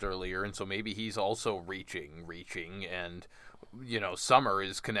Ghost earlier, and so maybe he's also reaching, and, you know, Summer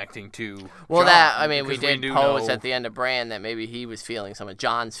is connecting to Well, Jon, that, I mean, we because did pose at the end of Bran that maybe he was feeling some of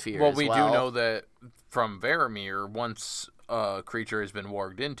Jon's fear Well, as we well. do know that from Varamir, once a creature has been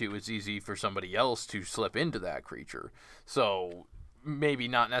warged into, it's easy for somebody else to slip into that creature. So maybe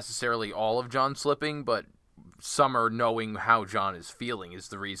not necessarily all of Jon slipping, but Summer knowing how Jon is feeling is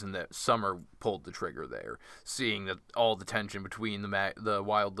the reason that Summer pulled the trigger there. Seeing that all the tension between the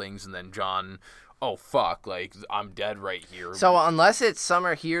wildlings and then Jon, oh fuck, like I'm dead right here. So unless it's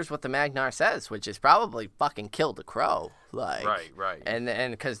Summer hears what the Magnar says, which is probably fucking kill the crow, like right, and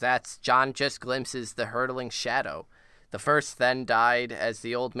because that's Jon just glimpses the hurtling shadow. The first then died as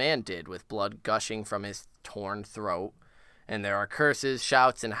the old man did, with blood gushing from his torn throat. And there are curses,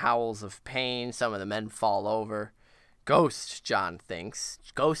 shouts, and howls of pain. Some of the men fall over. Ghost, Jon thinks.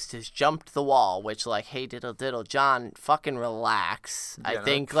 Ghost has jumped the wall, which, like, hey, diddle, Jon, fucking relax. Yeah, I no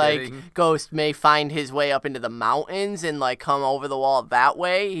think, kidding. like, Ghost may find his way up into the mountains and, like, come over the wall that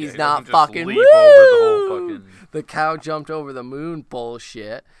way. He's he not doesn't just fucking, leap woo! over the whole fucking... The cow jumped over the moon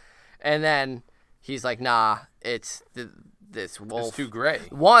bullshit. And then he's like, nah, it's this wolf. It's too gray.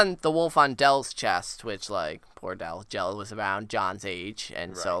 One, the wolf on Dell's chest, which, like, poor Dell was around Jon's age,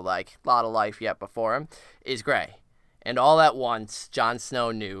 and so, like, a lot of life yet before him, is gray. And all at once, Jon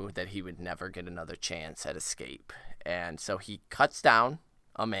Snow knew that he would never get another chance at escape. And so he cuts down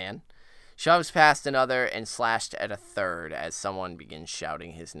a man, shoves past another, and slashed at a third as someone begins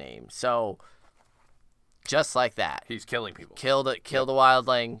shouting his name. So, just like that. He's killing people. Killed a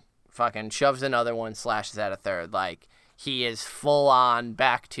wildling, fucking shoves another one, slashes at a third. Like, he is full on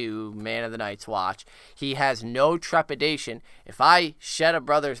back to Man of the Night's Watch. He has no trepidation. If I shed a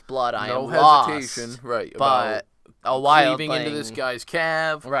brother's blood, I am lost. No hesitation, right? But a wildling cleaving into this guy's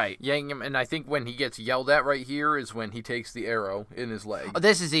calf, right? Yanking him, and I think when he gets yelled at right here is when he takes the arrow in his leg. Oh,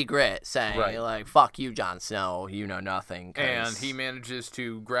 this is Ygritte saying, like, "Fuck you, Jon Snow. You know nothing." And he manages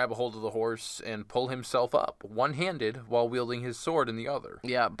to grab a hold of the horse and pull himself up, one-handed, while wielding his sword in the other.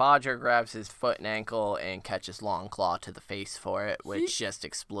 Yeah, Bodger grabs his foot and ankle and catches Longclaw to the face for it, which just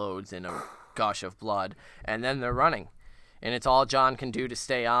explodes in a gush of blood. And then they're running. And it's all Jon can do to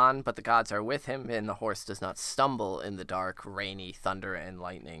stay on, but the gods are with him, and the horse does not stumble in the dark, rainy thunder and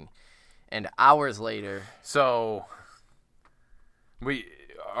lightning. And hours later... So,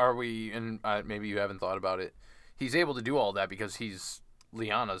 and maybe you haven't thought about it, he's able to do all that because he's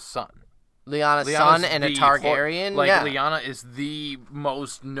Lyanna's son. Lyanna's son and a Targaryen? Lyanna is the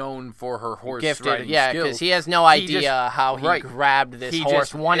most known for her horse riding skills. Because he has no idea how he grabbed this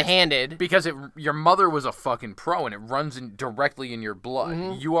horse one-handed. Because your mother was a fucking pro, and it runs directly in your blood.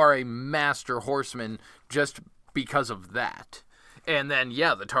 Mm-hmm. You are a master horseman just because of that. And then,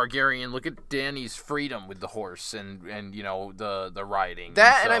 the Targaryen, look at Dany's freedom with the horse and you know, the riding.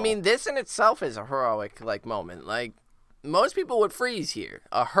 And I mean, this in itself is a heroic, like, moment. Like, most people would freeze here.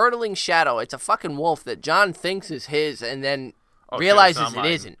 A hurtling shadow. It's a fucking wolf that Jon thinks is his and then realizes it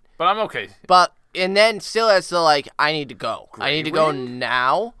isn't. But I'm okay. And then still has to, like, I need to go. I need to go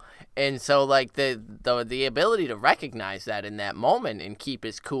now. And so, like, the ability to recognize that in that moment and keep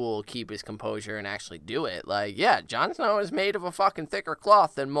his cool, keep his composure, and actually do it. Like, yeah, Jon Snow is made of a fucking thicker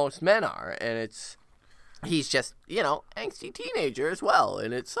cloth than most men are. And he's just, you know, angsty teenager as well.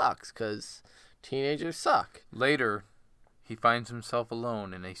 And it sucks because teenagers suck. Later, he finds himself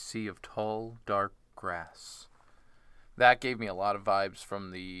alone in a sea of tall, dark grass. That gave me a lot of vibes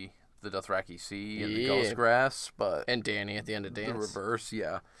from the Dothraki Sea and the Ghost Grass, but... And Dany at the end of Dance. The reverse,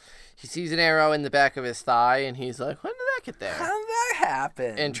 yeah. He sees an arrow in the back of his thigh, and he's like, when did that get there? How did that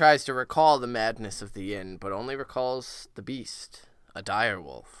happen? And tries to recall the madness of the inn, but only recalls the beast, a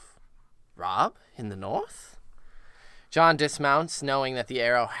direwolf. Robb? In the north? Jon dismounts, knowing that the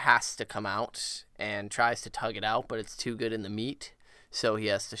arrow has to come out, and tries to tug it out, but it's too good in the meat, so he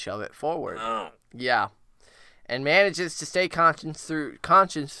has to shove it forward. Oh. Yeah. And manages to stay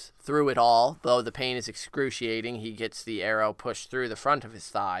conscious through it all, though the pain is excruciating. He gets the arrow pushed through the front of his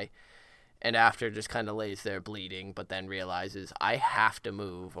thigh, and after just kind of lays there bleeding, but then realizes, I have to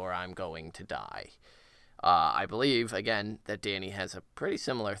move or I'm going to die. I believe, again, that Danny has a pretty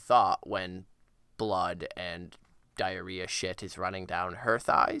similar thought when blood and diarrhea shit is running down her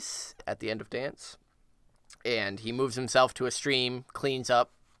thighs at the end of Dance. And he moves himself to a stream, cleans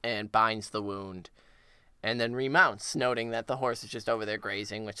up, and binds the wound, and then remounts, noting that the horse is just over there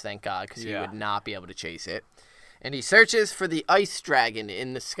grazing, which thank God, because he would not be able to chase it. And he searches for the ice dragon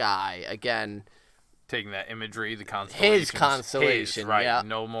in the sky. Again, taking that imagery, the constellation. His constellation, right? Yeah.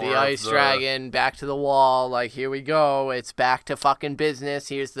 No more the ice dragon, back to the wall. Like, here we go. It's back to fucking business.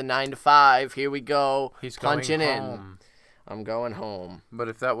 Here's the 9 to 5. Here we go. He's punching going home. in. I'm going home. But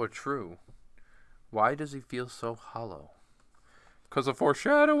if that were true, why does he feel so hollow? Because of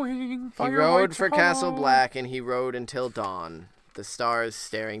foreshadowing. He rode for Castle Black, and he rode until dawn, the stars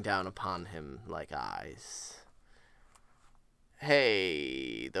staring down upon him like eyes.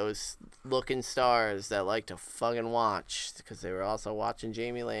 Hey, those looking stars that like to fucking watch, because they were also watching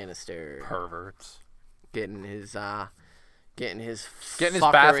Jaime Lannister. Perverts. Getting his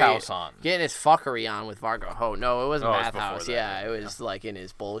bathhouse on. Getting his fuckery on with Vargo Hoat. No, it wasn't bathhouse. That, it was like in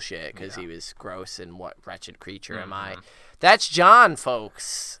his bullshit, because he was gross and what wretched creature am I. Mm-hmm. That's Jon,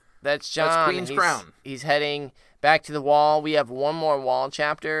 folks. That's Jon. That's Queen's Crown. He's heading back to the wall. We have one more wall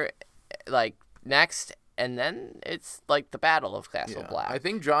chapter, like, next, and then it's, like, the Battle of Castle Black. I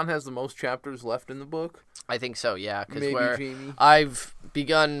think Jon has the most chapters left in the book. I think so, yeah. Maybe Jaime. I've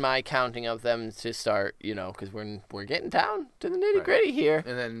begun my counting of them to start, because we're getting down to the nitty-gritty here.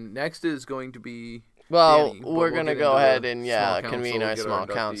 And then next is going to be... Well, Danny, we're going to go ahead and, convene our get small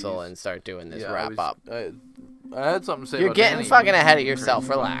inductees. council and start doing this wrap-up. I had something to say You're about getting Danny. fucking ahead of yourself.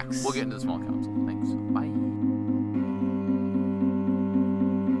 Relax. We'll get into the small council. Thanks. Bye.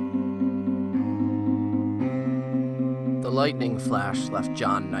 The lightning flash left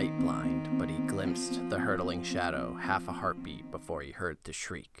Jon night blind, but he glimpsed the hurtling shadow half a heartbeat before he heard the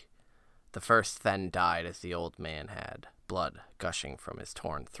shriek. The first then died as the old man had, blood gushing from his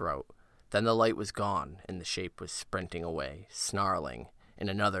torn throat. Then the light was gone, and the shape was sprinting away, snarling, and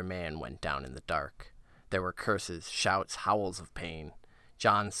another man went down in the dark. There were curses, shouts, howls of pain.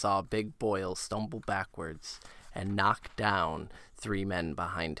 Jon saw Big Boyle stumble backwards and knock down 3 men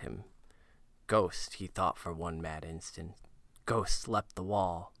behind him. Ghost, he thought for one mad instant. Ghost leapt the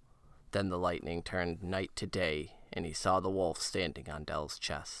wall. Then the lightning turned night to day, and he saw the wolf standing on Dell's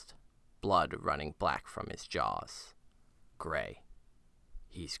chest, blood running black from his jaws. Gray.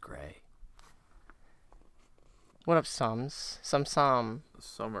 He's gray. What up, Sums? Summer.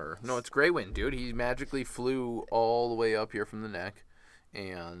 No, it's Greywind, dude. He magically flew all the way up here from the neck,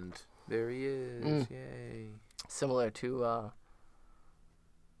 and there he is. Yay. Similar to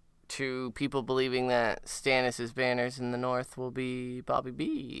people believing that Stannis' banners in the north will be Bobby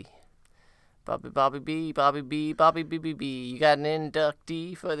B. Bobby B. You got an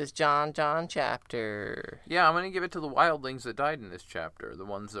inductee for this Jon chapter. Yeah, I'm going to give it to the wildlings that died in this chapter. The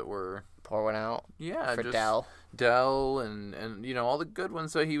ones that were... Pour one out. Yeah, for just Dell and all the good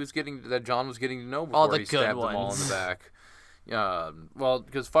ones that that Jon was getting to know before he stabbed them all in the back. Well,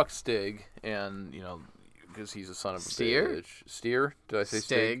 because fuck Stig, and because he's a son of a bitch. Steer? Did I say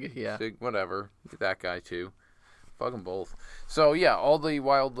Stig? Yeah. Stig, whatever. That guy too. Fuck them both. So yeah, all the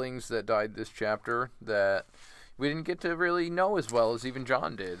wildlings that died this chapter that we didn't get to really know as well as even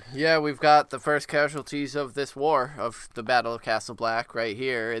Jon did. Yeah, we've got the first casualties of this war, of the Battle of Castle Black, right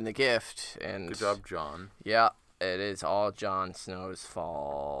here in the gift. And good job, Jon. Yeah, it is all Jon Snow's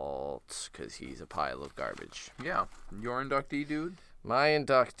fault, because he's a pile of garbage. Yeah. Your inductee, dude? My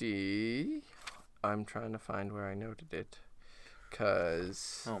inductee... I'm trying to find where I noted it.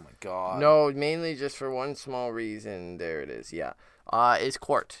 Because... Oh, my God. No, mainly just for one small reason. There it is, yeah. Is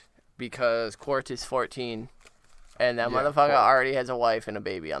Court. Because Court is 14... And that motherfucker already has a wife and a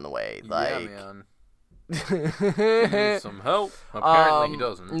baby on the way. Like, yeah, man. He needs some help. Apparently he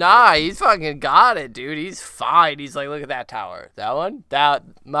doesn't. Nah, he's fucking got it, dude. He's fine. He's like, look at that tower. That one?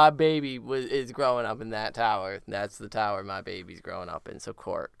 My baby is growing up in that tower. That's the tower my baby's growing up in. So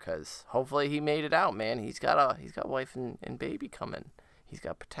Court, because hopefully he made it out, man. He's got wife and baby coming. He's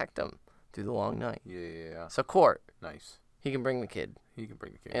got to protect them through the long night. Yeah. So Court. Nice. He can bring the kid.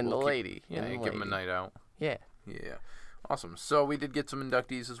 And the lady. Yeah, you give him a night out. Yeah. Yeah. Awesome. So we did get some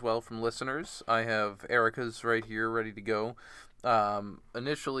inductees as well from listeners. I have Erica's right here ready to go.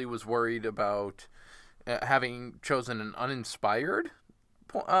 Initially was worried about having chosen an uninspired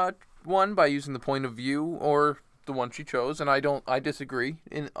one by using the point of view or the one she chose, and I disagree.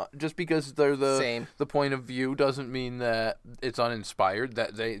 Just because they're the point of view doesn't mean that it's uninspired.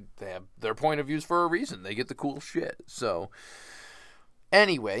 That they have their point of views for a reason. They get the cool shit. So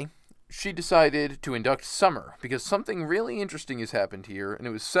anyway, she decided to induct Summer because something really interesting has happened here, and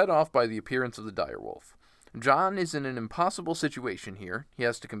it was set off by the appearance of the direwolf. John is in an impossible situation here. He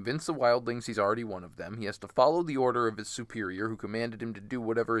has to convince the wildlings he's already one of them. He has to follow the order of his superior, who commanded him to do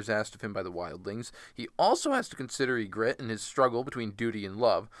whatever is asked of him by the wildlings. He also has to consider Ygritte and his struggle between duty and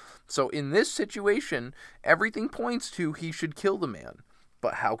love. So in this situation, everything points to he should kill the man.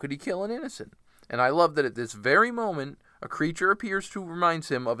 But how could he kill an innocent? And I love that at this very moment, a creature appears who reminds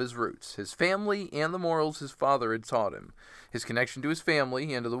him of his roots, his family, and the morals his father had taught him. His connection to his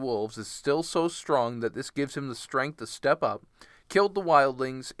family and to the wolves is still so strong that this gives him the strength to step up, kill the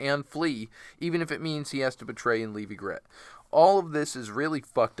wildlings, and flee, even if it means he has to betray and leave Ygritte. All of this is really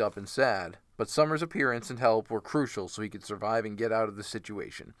fucked up and sad, but Summer's appearance and help were crucial so he could survive and get out of the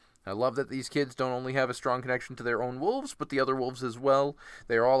situation. I love that these kids don't only have a strong connection to their own wolves, but the other wolves as well.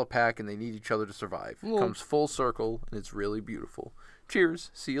 They are all a pack, and they need each other to survive. It comes full circle, and it's really beautiful.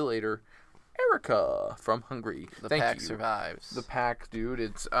 Cheers. See you later. Erica from Hungary. The Thank pack you. survives. The pack,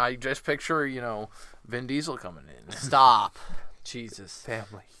 dude. I just picture, Vin Diesel coming in. Stop. Jesus.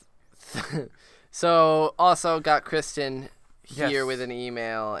 Family. So, also got Kristen here Yes. with an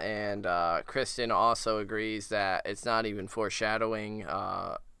email, and Kristen also agrees that it's not even foreshadowing.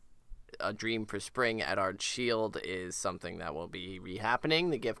 A Dream for Spring Eddard Shield is something that will be re-happening.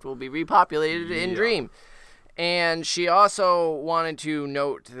 The gift will be repopulated in Dream. And she also wanted to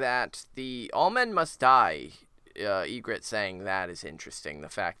note that the All Men Must Die, Ygritte saying that is interesting. The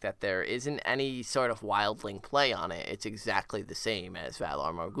fact that there isn't any sort of wildling play on it. It's exactly the same as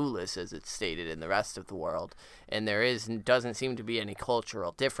Valar Morghulis as it's stated in the rest of the world. And doesn't seem to be any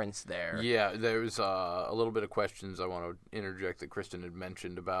cultural difference there. Yeah, there's a little bit of questions I want to interject that Kristen had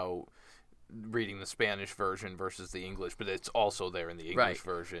mentioned about reading the Spanish version versus the English, but it's also there in the English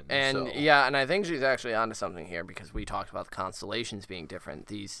version. And and I think she's actually onto something here because we talked about the constellations being different.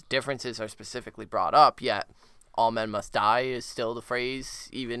 These differences are specifically brought up, yet All Men Must Die is still the phrase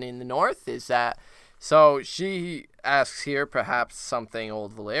even in the North. Is that so? She asks here, perhaps something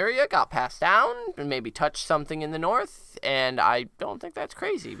old Valyria got passed down and maybe touched something in the North, and I don't think that's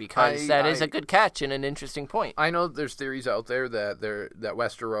crazy because that is a good catch and an interesting point. I know there's theories out there that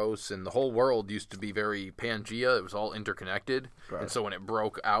Westeros and the whole world used to be very Pangea. It was all interconnected, and so when it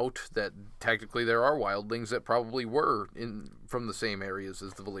broke out, that technically there are wildlings that probably were from the same areas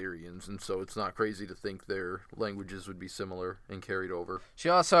as the Valyrians, and so it's not crazy to think their languages would be similar and carried over. She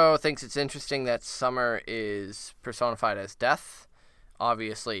also thinks it's interesting that Summer is personified as death,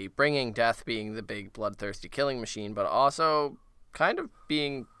 obviously bringing death being the big bloodthirsty killing machine, but also kind of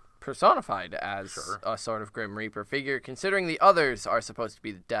being personified as a sort of Grim Reaper figure, considering the others are supposed to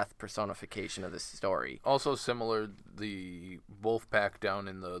be the death personification of this story. Also similar, the wolf pack down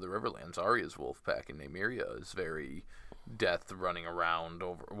in the Riverlands, Arya's wolf pack in Nymeria is very death, running around,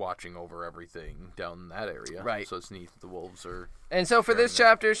 watching over everything down in that area. Right. So it's neat that the wolves are... And so for this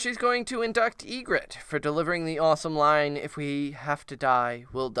chapter, she's going to induct Ygritte for delivering the awesome line, "If we have to die,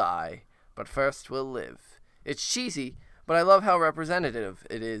 we'll die, but first we'll live." It's cheesy, but I love how representative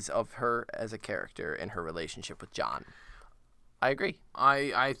it is of her as a character and her relationship with Jon. I agree.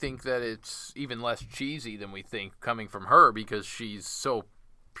 I think that it's even less cheesy than we think coming from her because she's so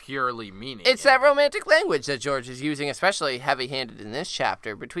purely meaning. It's that romantic language that George is using, especially heavy-handed in this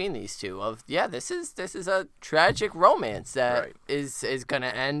chapter between these two. This is a tragic romance that is going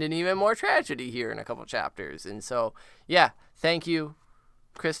to end in even more tragedy here in a couple chapters. And so, thank you,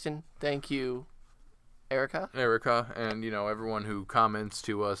 Kristen. Thank you, Erica, and everyone who comments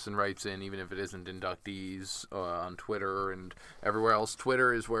to us and writes in, even if it isn't inductees, on Twitter and everywhere else.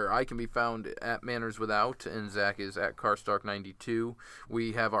 Twitter is where I can be found at Manners Without, and Zach is at Carstark92.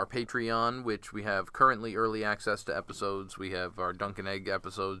 We have our Patreon, which we have currently early access to episodes. We have our Dunk and Egg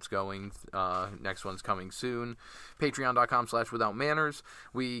episodes going. Next one's coming soon. Patreon.com/withoutmanners.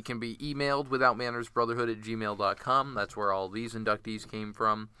 We can be emailed withoutmannersbrotherhood@gmail.com. That's where all these inductees came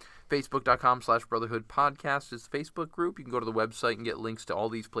from. Facebook.com/BrotherhoodPodcast is the Facebook group. You can go to the website and get links to all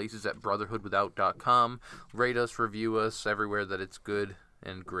these places at brotherhoodwithout.com. Rate us, review us everywhere that it's good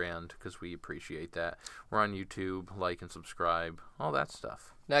and grand because we appreciate that. We're on YouTube. Like and subscribe. All that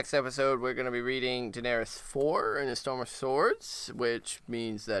stuff. Next episode, we're going to be reading Daenerys 4 in A Storm of Swords, which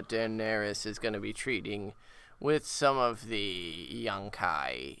means that Daenerys is going to be treating with some of the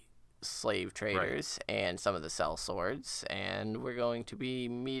Yunkai slave traders and some of the sellswords, and we're going to be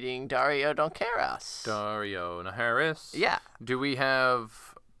meeting Dario Doncaras. Dario Naharis. Yeah. Do we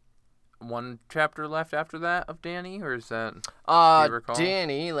have one chapter left after that of Dany, or is that?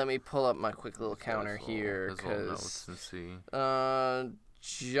 Dany, let me pull up my quick little counter here because notes and see.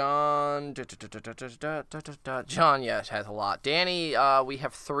 John. John, yes, has a lot. Danny, we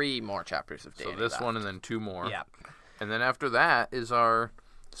have 3 more chapters of Danny. So this left. one and then 2 more. Yeah. And then after that is our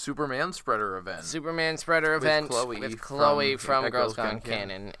Superman spreader event. Superman spreader event with Chloe from Girls Gone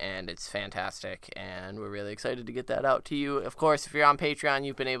Canon, and it's fantastic, and we're really excited to get that out to you. Of course, if you're on Patreon,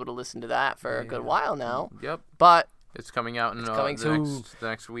 you've been able to listen to that for a good while now. Yep. But it's coming out in the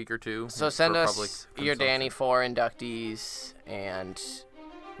next week or 2. So send us your Danny 4 inductees, and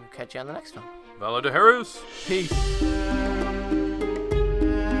we'll catch you on the next one. Vala de Harris. Peace.